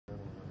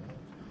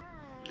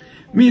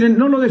Miren,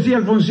 no lo decía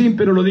Alfonsín,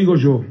 pero lo digo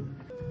yo.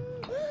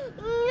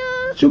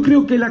 Yo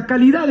creo que la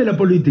calidad de la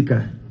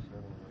política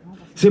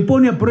se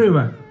pone a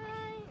prueba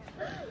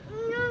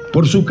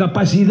por su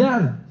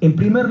capacidad, en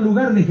primer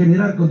lugar, de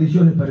generar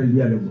condiciones para el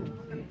diálogo.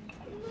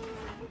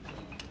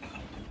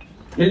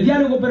 El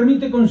diálogo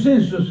permite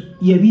consensos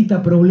y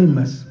evita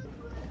problemas.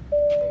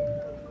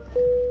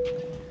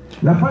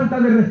 La falta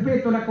de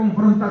respeto, la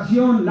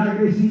confrontación, la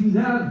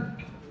agresividad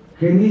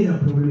genera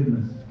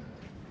problemas.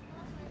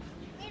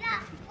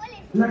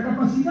 La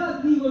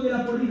capacidad, digo, de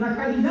la política, la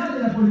calidad de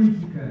la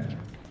política,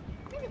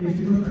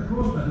 entre otras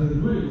cosas, desde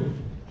luego,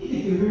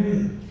 tiene que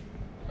ver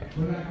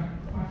con la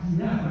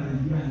capacidad para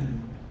el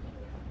diálogo.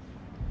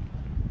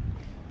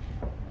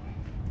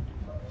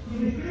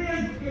 Quienes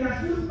crean que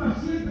la culpa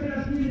siempre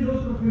la tiene el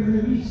otro, que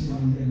revise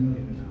el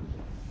diagnóstico.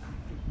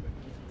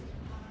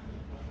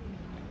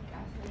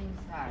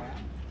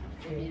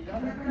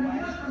 La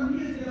calidad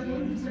también de la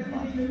política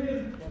tiene que ver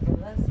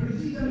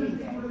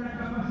precisamente con la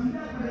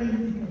capacidad para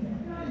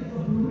identificar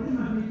estos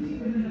problemas que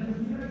existen en la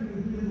sociedad, que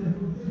requieren los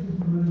procesos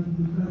por las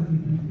dificultades que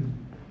existen.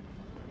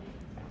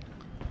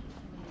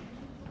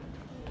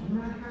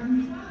 La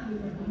calidad de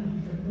la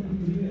política tiene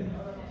que ver.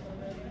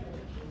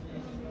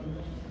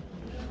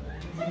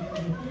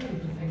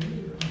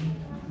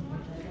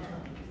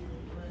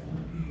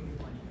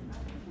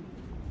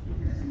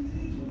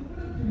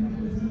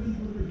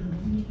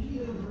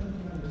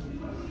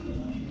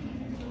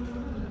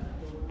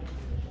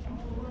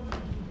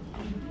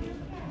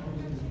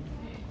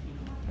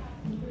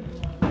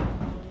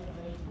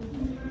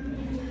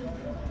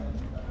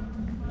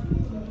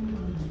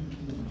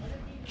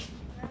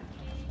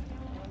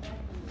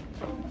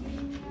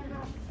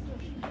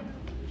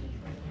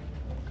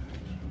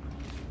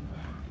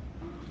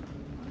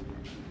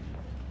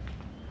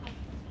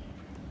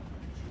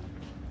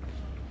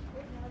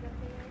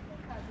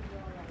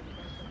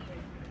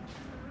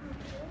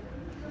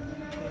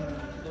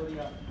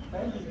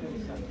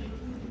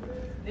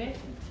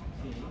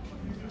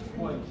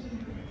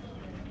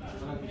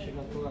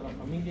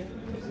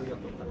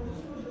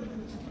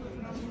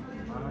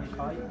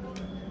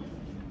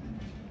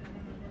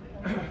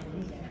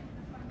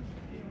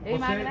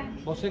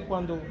 Você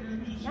quando...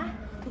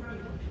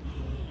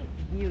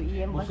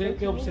 Você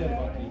que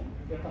observa aqui,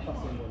 o que está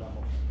fazendo la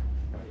moça?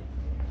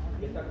 O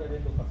que está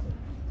querendo fazer?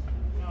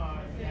 No,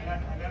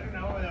 agarre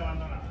una bóveda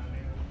abandonada.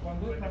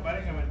 Cuando esta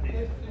pareja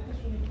mantiene. Este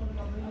es un informe.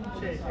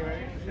 Sí, se va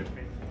bien, se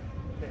pesa.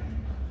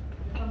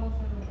 Estamos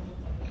en...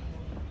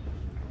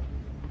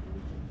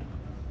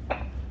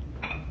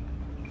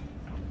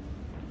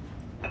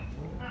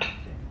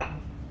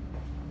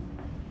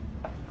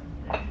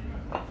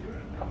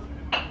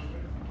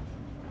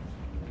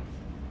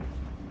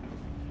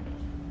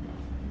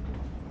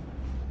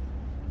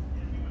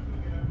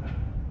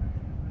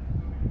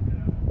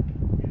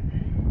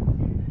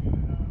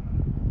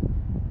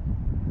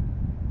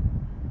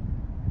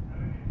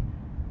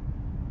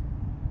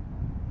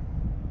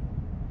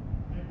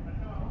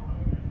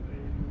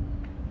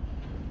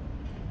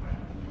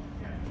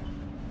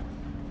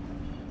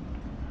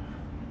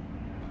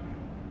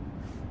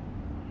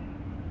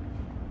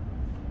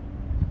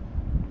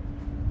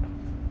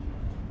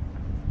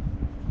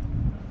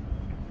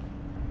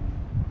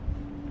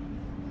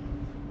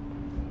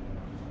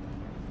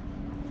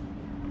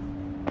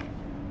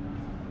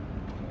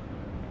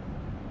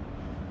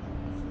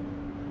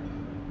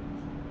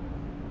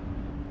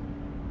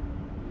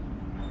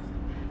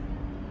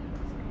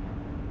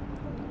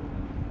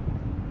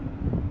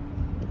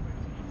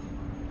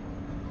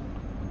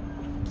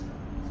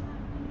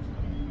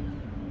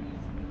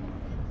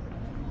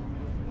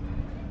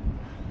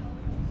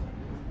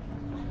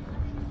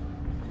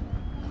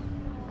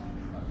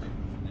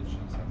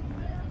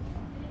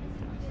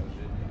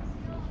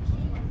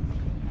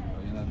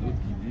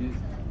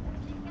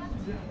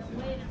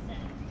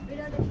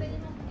 Pero les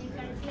pedimos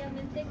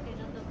encarecidamente que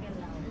no toquen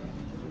la obra.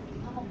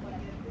 Vamos por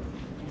aquí.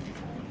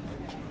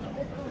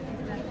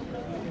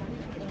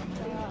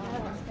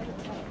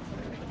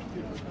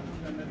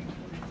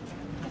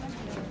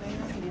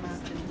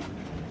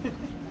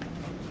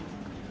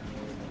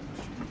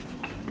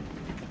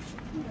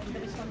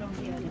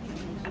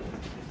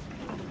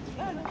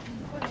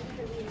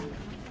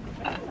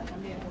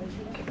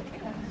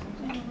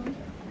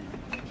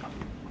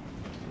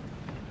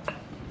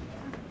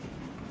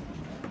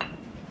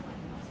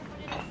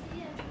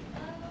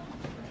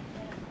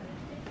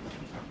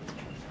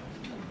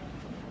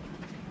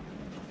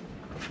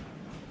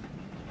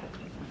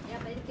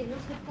 Que no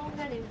se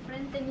pongan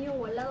enfrente mío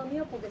o al lado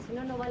mío, porque si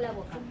no, no va la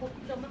boca. Un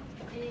poquito más,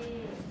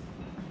 así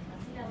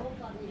la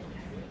boca bien.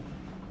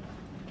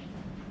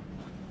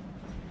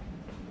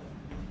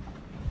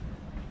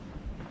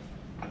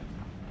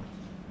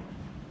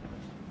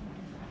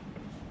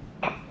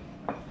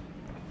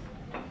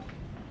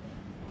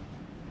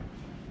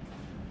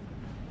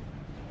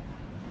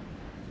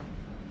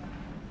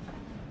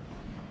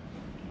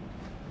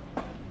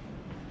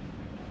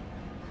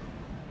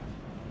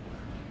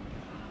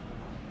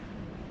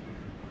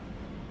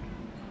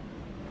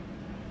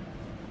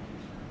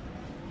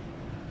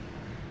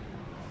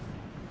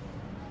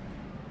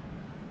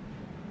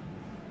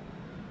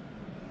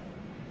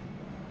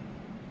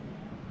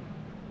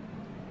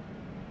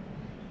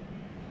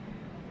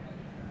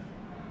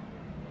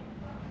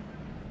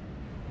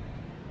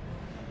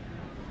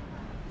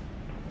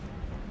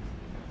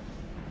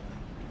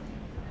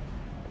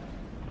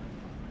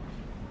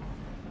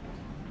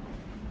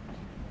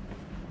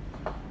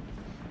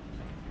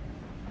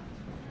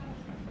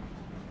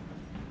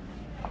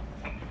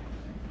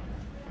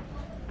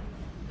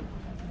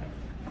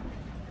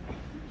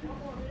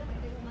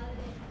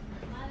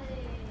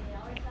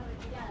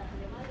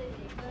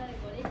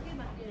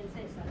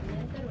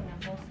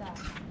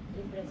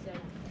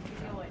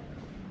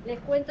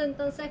 cuento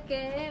entonces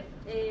que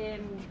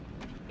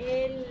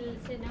él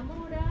se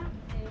enamora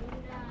de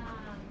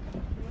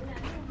una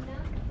alumna.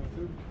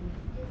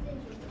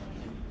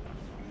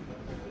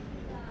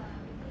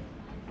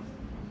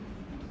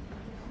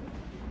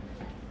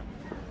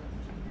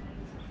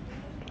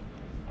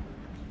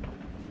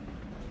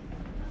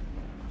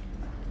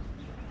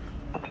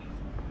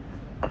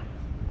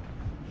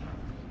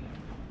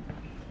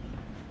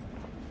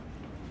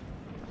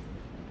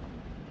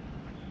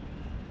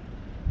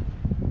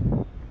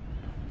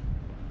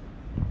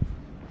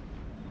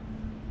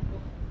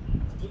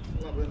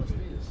 Olá, buenos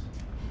dias.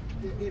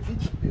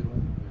 Evite peru.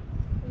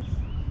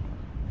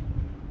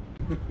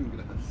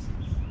 Graças.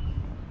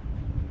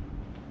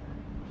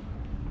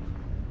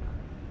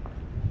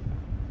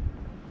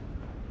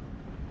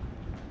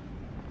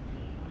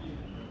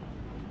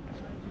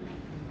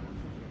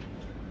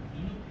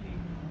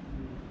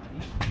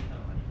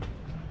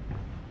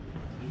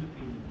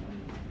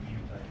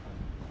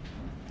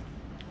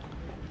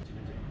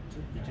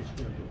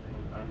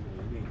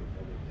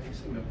 É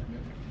isso mesmo.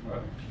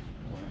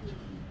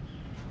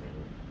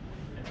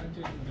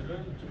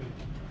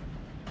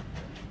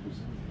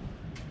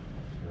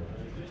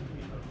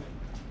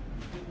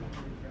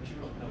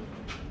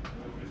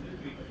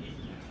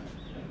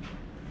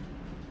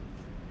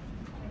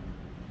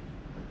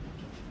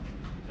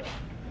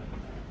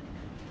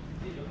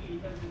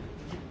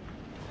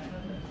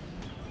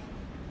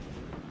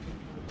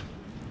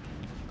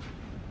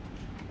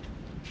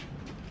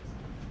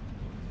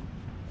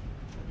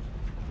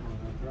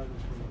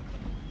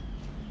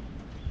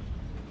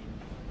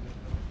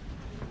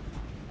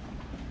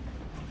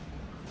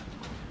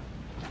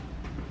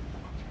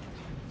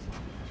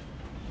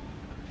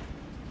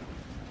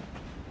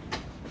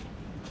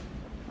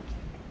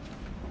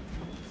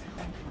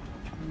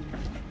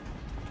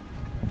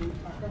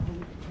 Acá